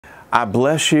I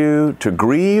bless you to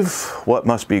grieve what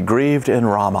must be grieved in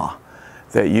Ramah,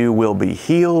 that you will be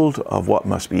healed of what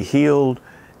must be healed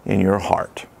in your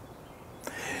heart.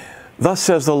 Thus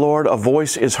says the Lord, a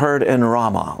voice is heard in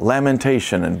Ramah,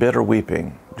 lamentation and bitter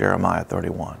weeping. Jeremiah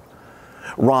 31.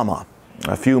 Ramah,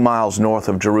 a few miles north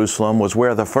of Jerusalem, was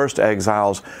where the first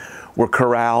exiles were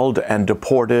corralled and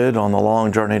deported on the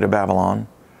long journey to Babylon.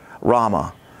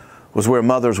 Ramah was where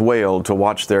mothers wailed to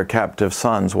watch their captive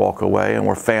sons walk away, and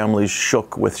where families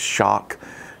shook with shock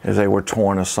as they were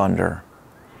torn asunder.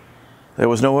 There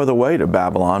was no other way to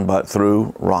Babylon but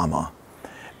through Ramah.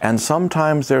 And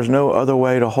sometimes there's no other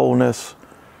way to wholeness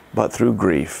but through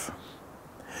grief.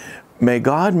 May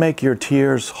God make your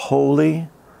tears holy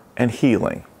and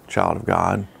healing, child of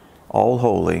God, all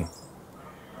holy,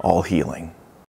 all healing.